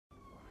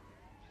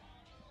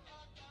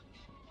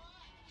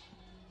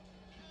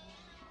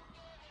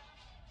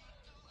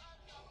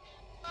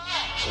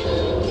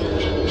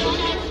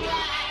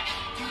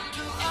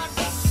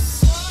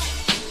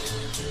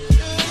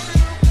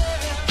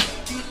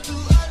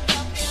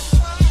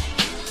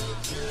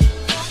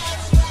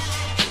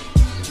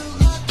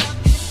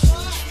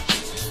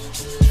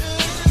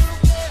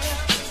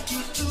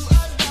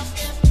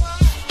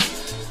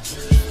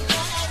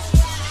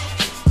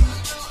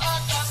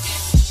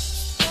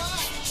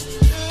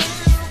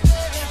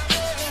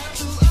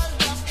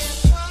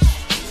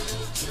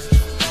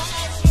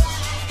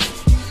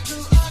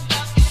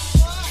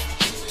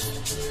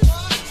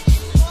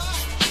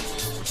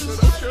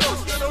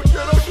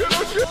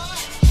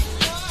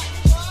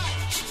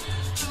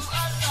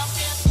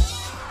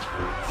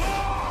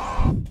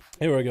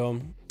Here we go.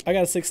 I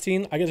got a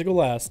 16. I get to go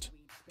last.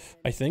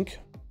 I think.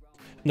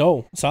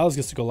 No, Silas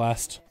gets to go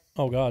last.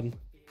 Oh god.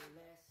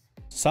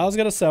 Silas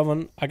got a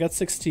 7. I got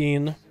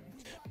 16.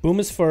 Boom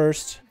is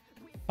first.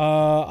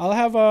 I'll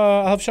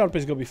have Shadow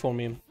Priest go before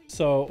me.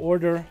 So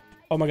order.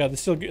 Oh my god,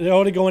 they're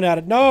already going at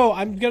it. No,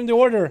 I'm getting the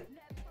order.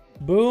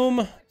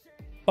 Boom.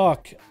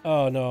 Fuck.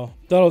 Oh no.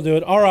 That'll do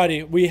it.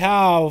 Alrighty, we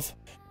have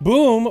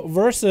Boom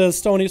versus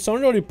Stony.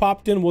 Stony already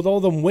popped in with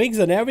all the wings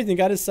and everything,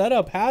 got his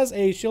setup, has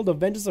a Shield of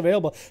Vengeance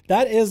available.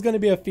 That is going to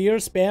be a fear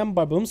spam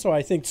by Boomstar,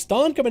 I think.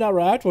 Stun coming out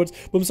right afterwards.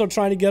 Boomstar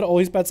trying to get all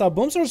his pets out.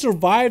 Boomstar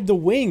survived the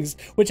wings,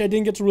 which I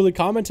didn't get to really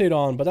commentate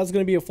on, but that's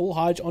going to be a full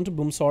Hodge onto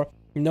Boomstar.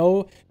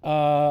 No,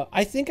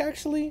 I think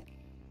actually,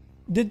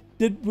 did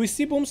we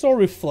see Boomstar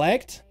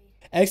reflect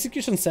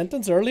Execution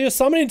Sentence earlier?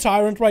 Summoning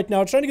Tyrant right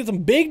now, trying to get some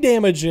big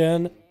damage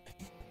in.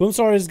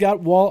 Boomstar has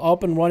got wall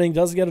up and running,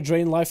 does get a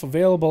drain life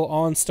available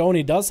on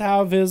Stony, does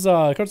have his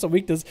Curse of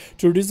Weakness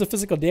to reduce the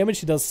physical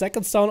damage. He does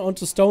second stun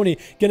onto Stony,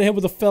 getting hit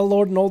with a Fell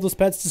Lord and all those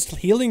pets, just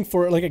healing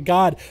for it like a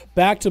god,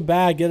 back to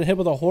back, getting hit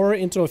with a Horror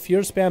into a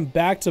Fear Spam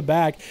back to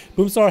back.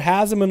 Boomstar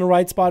has him in the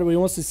right spot where he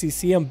wants to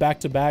CC him back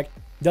to back.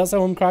 Does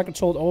have him crack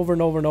controlled over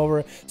and over and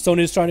over.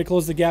 Stony is trying to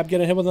close the gap,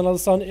 getting hit with another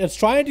stun. It's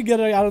trying to get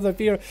it out of the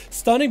fear.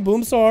 Stunning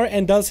Boomstar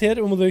and does hit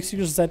him with the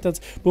Execution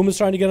Sentence. Boom is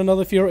trying to get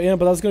another fear in,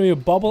 but that's going to be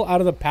a bubble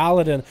out of the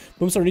Paladin.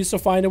 Boomstar needs to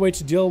find a way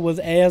to deal with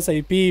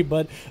ASAP,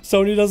 but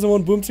Stony doesn't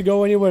want Boom to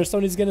go anywhere.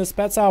 Stony's getting his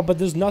pets out, but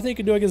there's nothing he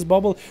can do against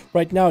Bubble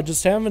right now.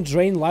 Just have him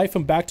drain life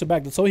from back to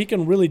back. That's all he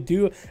can really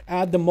do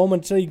at the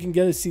moment until he can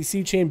get his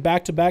CC chain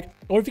back to back.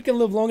 Or if he can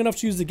live long enough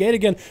to use the gate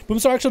again.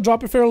 Boomstar actually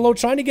dropping fear low,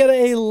 trying to get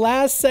a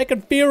last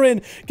second fear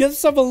in. Gets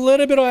himself a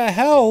little bit of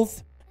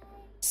health.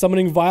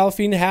 Summoning Vile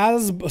Fiend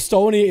has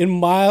Stony a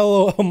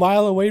mile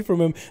away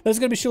from him. There's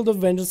going to be Shield of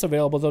Vengeance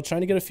available, though.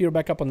 Trying to get a fear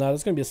back up on that.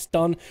 There's going to be a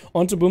stun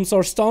onto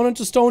Boomstar. Stun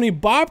onto Stony.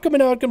 Bob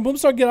coming out. Can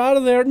Boomstar get out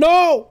of there?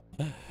 No!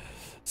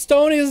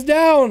 Stony is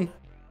down.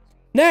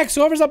 Next.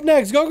 Whoever's up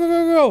next. Go, go,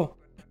 go, go.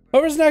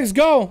 Whoever's next,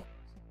 go.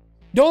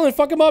 Dolan,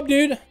 fuck him up,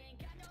 dude.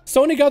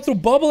 Stony got through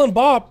Bubble and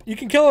Bop. You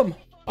can kill him.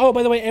 Oh,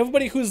 by the way,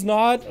 everybody who's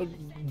not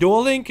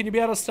dueling, can you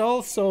be out of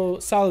stealth? So,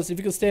 Silas, if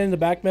you can stay in the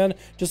back, man,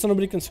 just so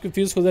nobody can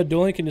confuse because they're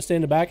dueling, can you stay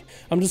in the back?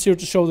 I'm just here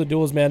to show the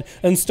duels, man.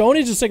 And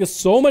Stony's just taking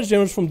so much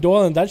damage from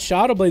dueling. That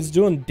Shadow Blade's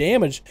doing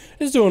damage.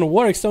 It's doing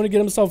work. Stony get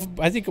himself,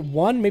 I think,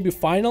 one, maybe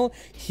final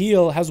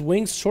heal. Has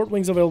wings, short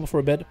wings available for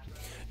a bit.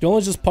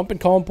 Dolan's just pumping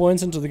calm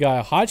points into the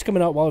guy. Hodge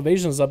coming out while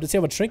evasion is up. Does he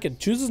have a trinket?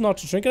 Chooses not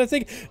to trinket, I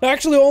think.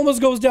 Actually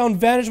almost goes down.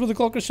 Vanish with the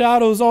Cloak of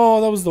Shadows.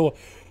 Oh, that was the...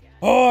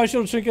 Oh, I should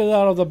have trinketed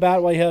out of the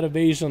bat while he had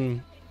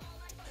evasion.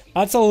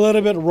 That's a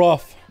little bit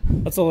rough.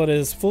 That's all it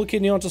is. Full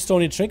kidney onto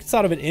Stony. Trinkets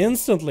out of it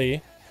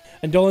instantly.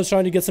 And Dolan's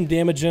trying to get some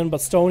damage in,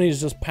 but Stony is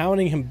just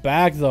pounding him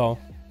back, though.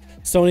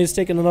 Stony's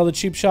taking another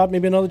cheap shot.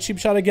 Maybe another cheap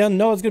shot again.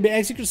 No, it's going to be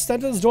Execution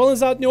Sentence.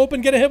 Dolan's out in the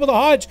open. Get a hit with a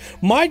Hodge.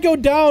 Might go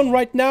down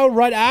right now,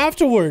 right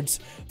afterwards.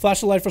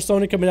 Flash of light for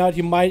Stony coming out.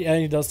 He might,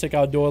 and he does take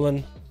out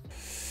Dolan.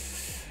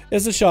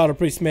 It's the Shadow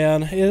Priest,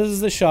 man. It is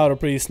the Shadow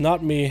Priest,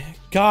 not me.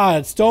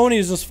 God, Stony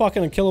is just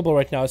fucking unkillable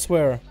right now, I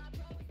swear.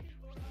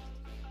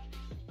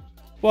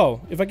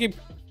 Whoa, if I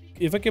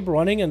keep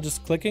running and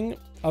just clicking,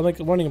 I'll make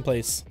running in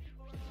place.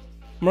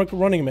 I'm like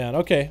running man.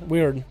 Okay,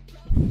 weird.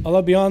 I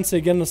love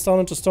Beyonce getting the stun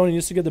into Stony.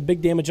 Needs to get the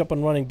big damage up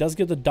and running. Does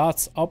get the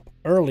dots up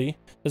early.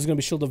 There's going to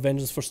be Shield of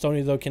Vengeance for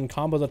Stony, though. Can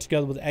combo that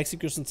together with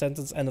Execution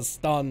Sentence and a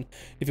stun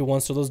if he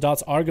wants to. Those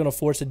dots are going to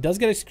force it. Does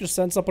get Execution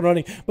Sentence up and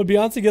running, but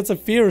Beyonce gets a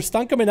fear.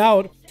 Stun coming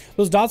out.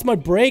 Those dots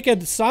might break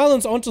it.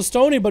 Silence onto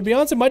Stony, but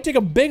Beyonce might take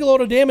a big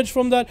load of damage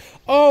from that.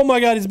 Oh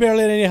my god, he's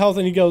barely at any health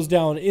and he goes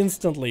down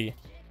instantly.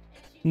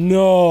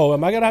 No,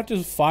 am I going to have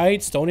to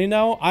fight Stony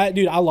now?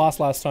 Dude, I lost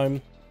last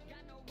time.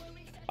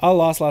 I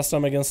lost last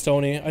time against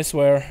Stony, I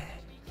swear.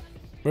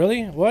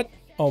 Really? What?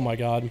 Oh my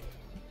god.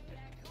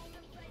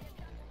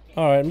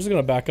 Alright, I'm just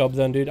gonna back up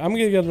then, dude. I'm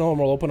gonna get a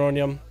normal open on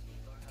you.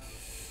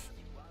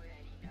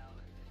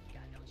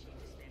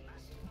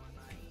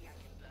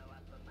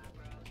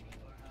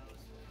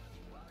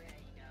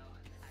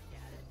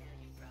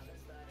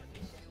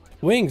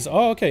 Wings.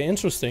 Oh, okay.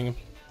 Interesting.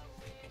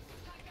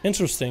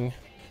 Interesting.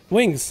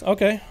 Wings.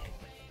 Okay.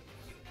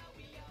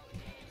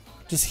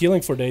 Just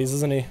healing for days,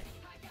 isn't he?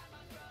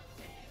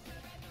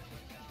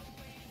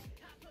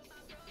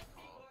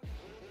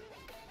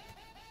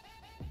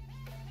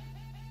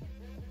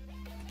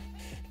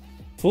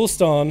 Full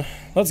stun.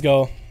 Let's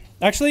go.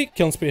 Actually,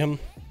 killing spree him.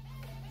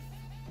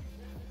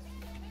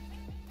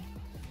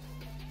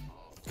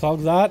 Clog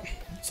that,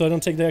 so I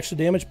don't take the extra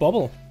damage.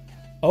 Bubble.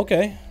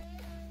 Okay.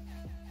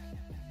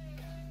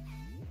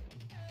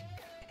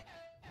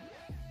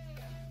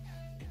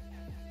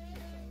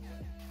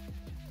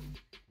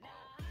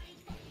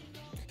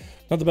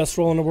 Not the best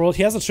roll in the world.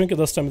 He has a trinket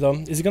this time, though.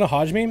 Is he gonna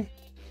Hodge me?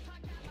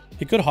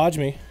 He could hodge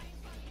me.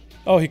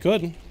 Oh, he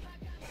could.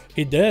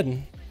 He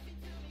did.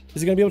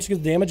 Is he gonna be able to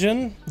get the damage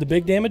in? The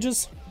big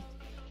damages?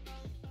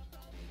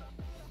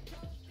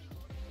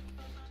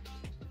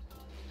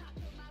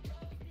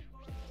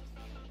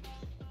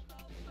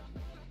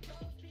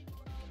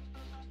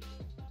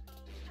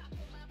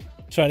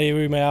 Trying to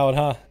AoE me out,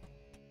 huh?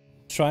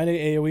 Trying to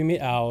AoE me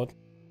out.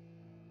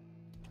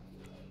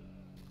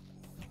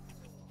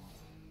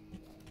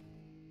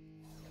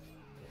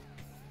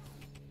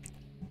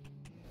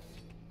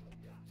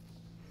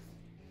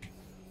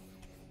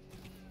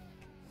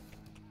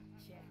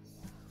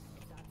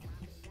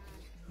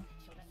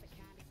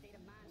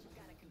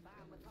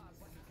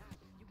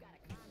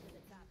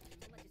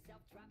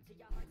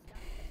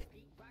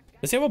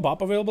 Does he have a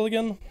bop available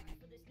again?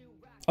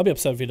 I'll be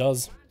upset if he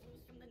does.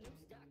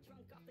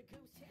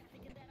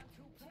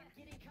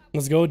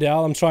 Let's go,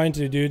 Dal. I'm trying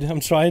to, dude. I'm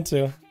trying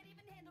to. Is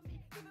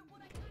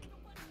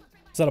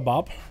that a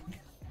bop?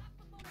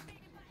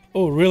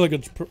 Oh, really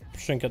good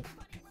trinket.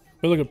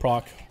 Really good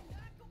proc.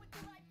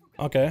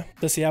 Okay.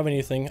 Does he have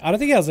anything? I don't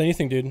think he has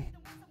anything, dude.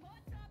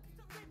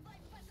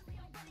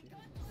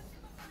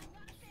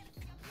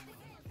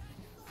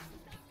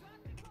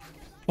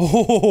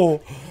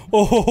 Oh,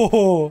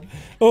 oh,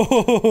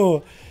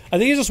 oh. I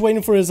think he's just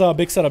waiting for his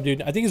big setup,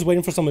 dude. I think he's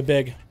waiting for something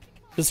big.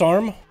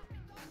 Disarm?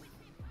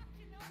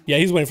 Yeah,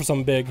 he's waiting for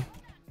something big.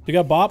 You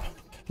got bop?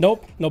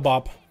 Nope, no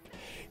bop.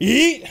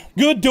 Yeet!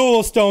 Good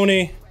duel,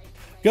 Stony.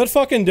 Good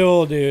fucking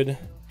duel, dude.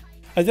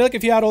 I feel like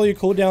if you had all your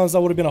cooldowns,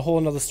 that would have been a whole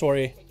another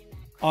story.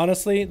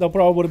 Honestly, that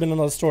probably would have been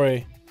another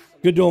story.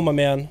 Good duel, my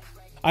man.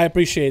 I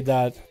appreciate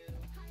that.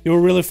 You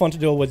were really fun to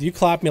deal with. You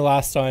clapped me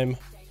last time.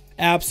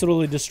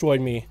 Absolutely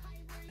destroyed me.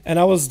 And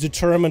I was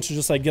determined to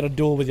just like get a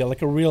duel with you,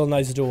 like a real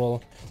nice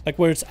duel. Like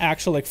where it's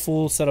actual like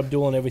full setup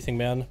duel and everything,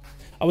 man.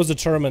 I was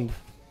determined.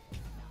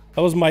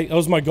 That was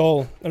my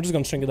goal. I'm just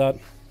gonna shrink that.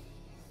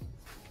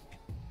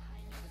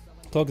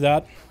 Cloak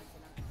that.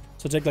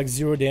 So take like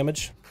 0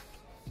 damage.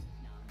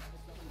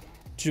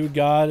 Jude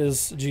God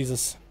is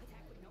Jesus.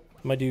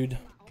 My dude.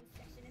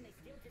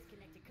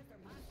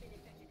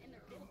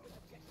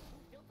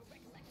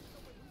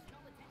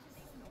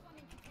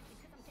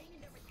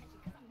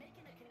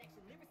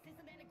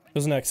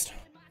 Who's next?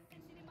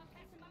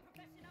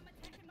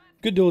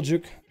 Good duel,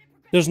 Juke.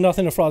 There's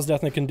nothing a Frost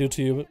Death Knight can do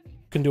to you,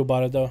 can do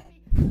about it though.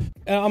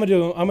 I'm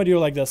gonna do it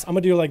like this. I'm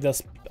gonna do it like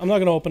this. I'm not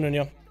gonna open on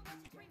you.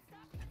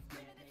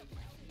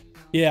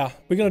 Yeah,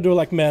 we're gonna do it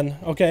like men,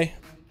 okay?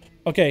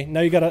 Okay, now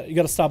you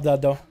gotta stop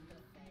that though.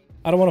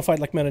 I don't want to fight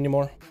like men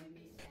anymore.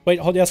 Wait,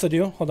 hold. Yes, I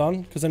do. Hold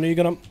on, because I know you're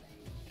gonna.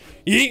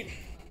 Yeet.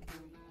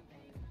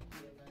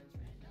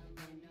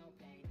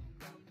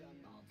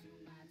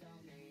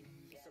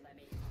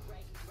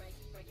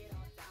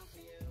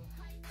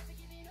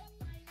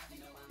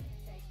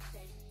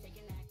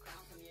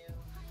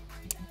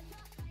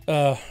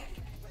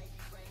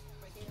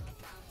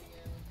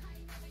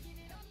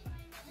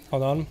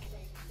 Hold on.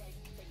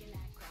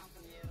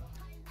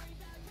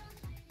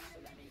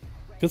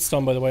 Good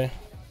stun, by the way.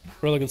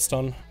 Really good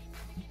stun.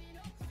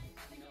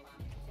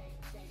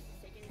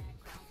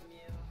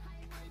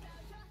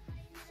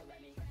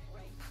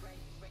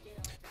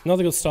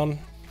 Another good stun.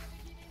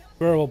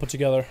 Very well put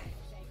together.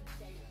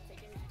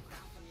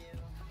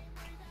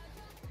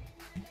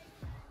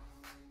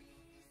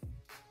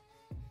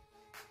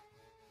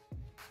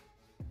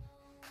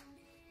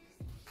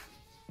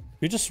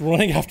 You're just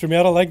running after me.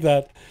 I don't like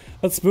that.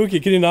 That's spooky.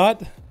 Can you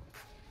not?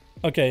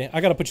 Okay, I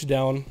gotta put you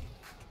down.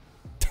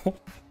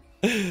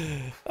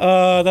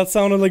 That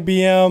sounded like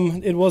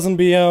BM. It wasn't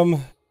BM.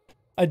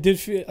 I did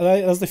feel.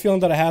 That was the feeling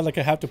that I had. Like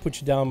I have to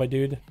put you down, my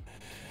dude.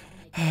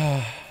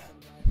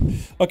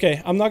 Okay,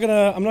 I'm not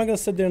gonna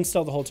sit there and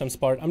stealth the whole time,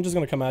 Spart. I'm just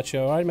gonna come at you.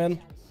 All right, man.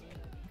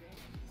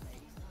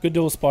 Good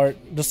duel, Spart.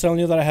 Just telling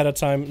you that ahead of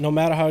time. No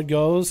matter how it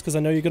goes, because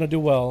I know you're gonna do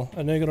well.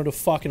 I know you're gonna do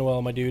fucking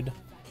well, my dude.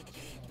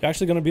 You're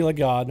actually gonna be like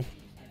God.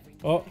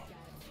 Oh,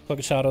 Cloak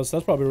of Shadows.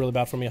 That's probably really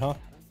bad for me, huh?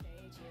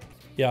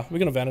 Yeah, we're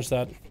gonna vanish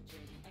that.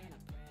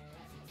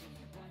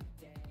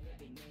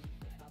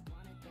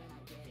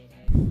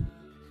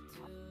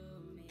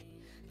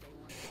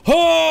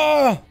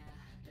 Ah!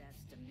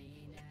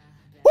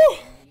 Woo!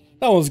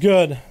 That was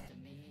good.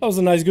 That was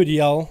a nice, good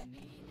yell.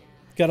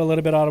 Got a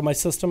little bit out of my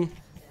system.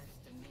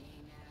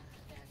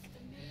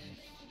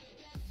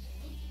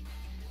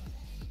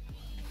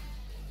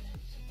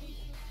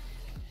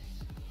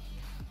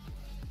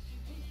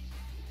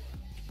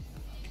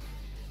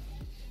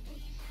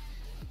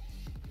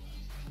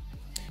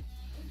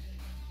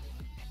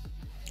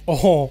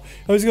 Oh,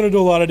 he's gonna do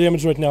a lot of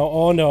damage right now.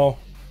 Oh no.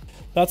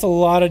 That's a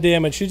lot of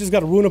damage. She just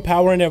got Rune of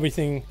Power and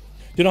everything. Do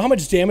you know how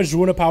much damage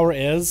Rune of Power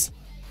is?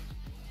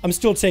 I'm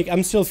still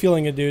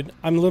feeling it, dude.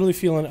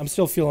 I'm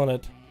still feeling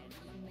it.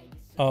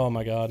 Oh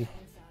my god.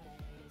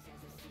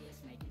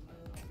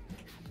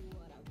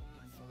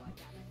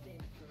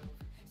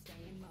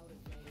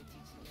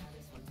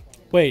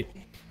 Wait.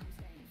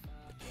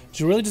 Did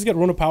you really just get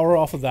Rune of Power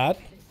off of that?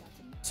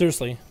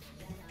 Seriously.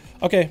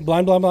 Okay,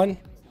 blind, blind, blind.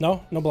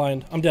 No, no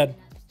blind. I'm dead.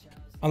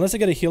 Unless I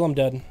get a heal, I'm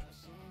dead.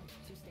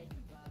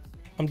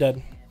 I'm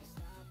dead.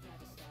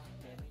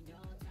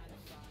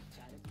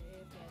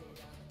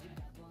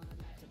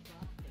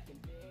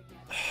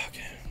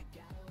 Okay.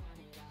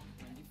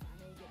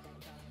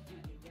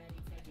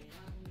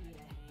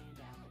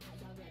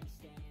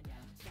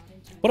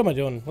 What am I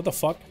doing? What the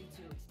fuck?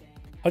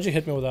 How'd you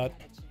hit me with that?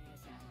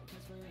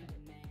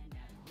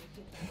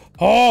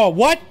 Oh,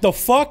 what the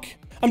fuck?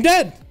 I'm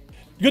dead.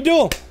 Good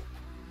duel.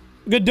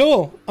 Good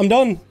duel. I'm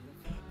done.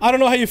 I don't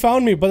know how you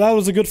found me, but that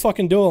was a good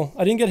fucking duel.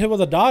 I didn't get hit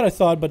with a dot, I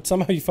thought, but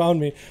somehow you found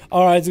me.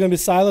 Alright, it's gonna be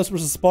Silas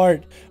versus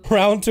Spart.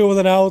 Round 2 with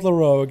an Outlaw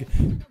Rogue.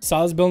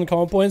 Silas building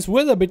common points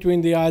with a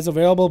Between the Eyes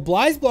available.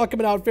 Bligh's Block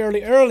coming out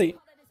fairly early.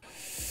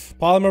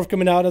 Polymorph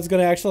coming out. That's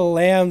gonna actually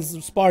land.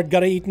 Spart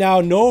gotta eat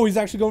now. No, he's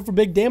actually going for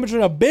big damage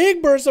and a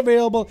big burst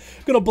available.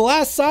 Gonna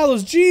blast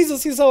Silas.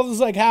 Jesus, his health is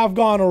like half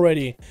gone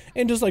already.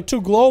 And just like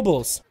 2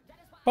 globals.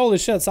 Holy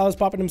shit, Silas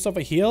popping himself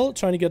a heal,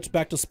 trying to get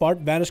back to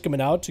Spart. Vanish coming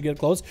out to get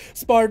close.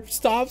 Spart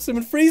stops him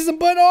and frees him,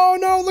 but oh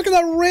no, look at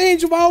that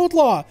range of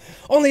Outlaw.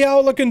 Only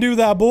Outlaw can do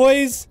that,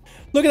 boys.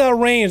 Look at that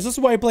range. This is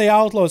why I play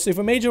Outlaw. So if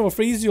a mage will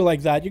freeze you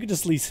like that, you can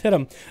just at least hit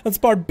him. And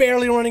Spart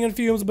barely running in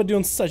fumes, but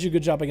doing such a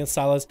good job against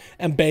Silas.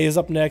 And Bay is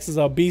up next as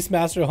a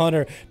Beastmaster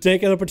Hunter.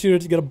 Taking an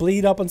opportunity to get a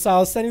bleed up on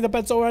Silas, sending the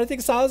pets over. I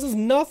think Silas is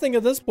nothing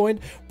at this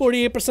point.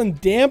 48%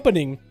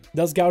 dampening.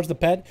 Does gouge the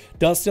pet.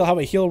 Does still have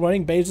a heal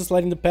running. Bay's just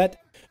letting the pet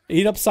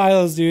eat up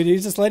Silas, dude.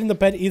 He's just letting the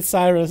pet eat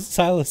Silas.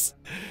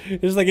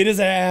 It's like, it is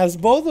ass.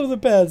 Both of the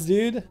pets,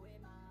 dude.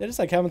 They're just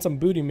like having some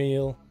booty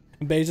meal.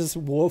 And Bay's just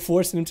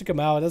forcing him to come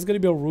out. That's going to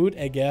be a root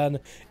again.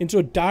 Into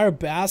a dire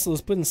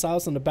basilisk, putting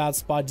Silas in a bad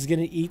spot. Just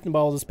getting eaten by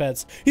all his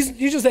pets. He's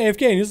just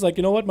AFK. And he's like,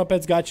 you know what? My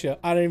pet's got you.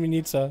 I don't even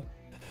need to.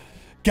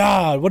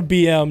 God, what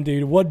BM,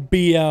 dude. What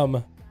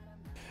BM.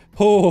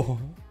 Oh.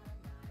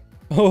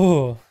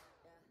 Oh.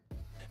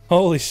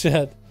 Holy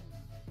shit.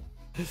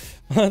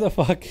 What the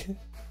fuck?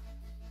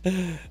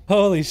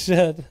 Holy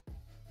shit.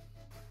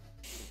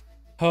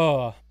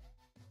 Oh.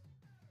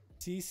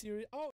 T-Series. Oh.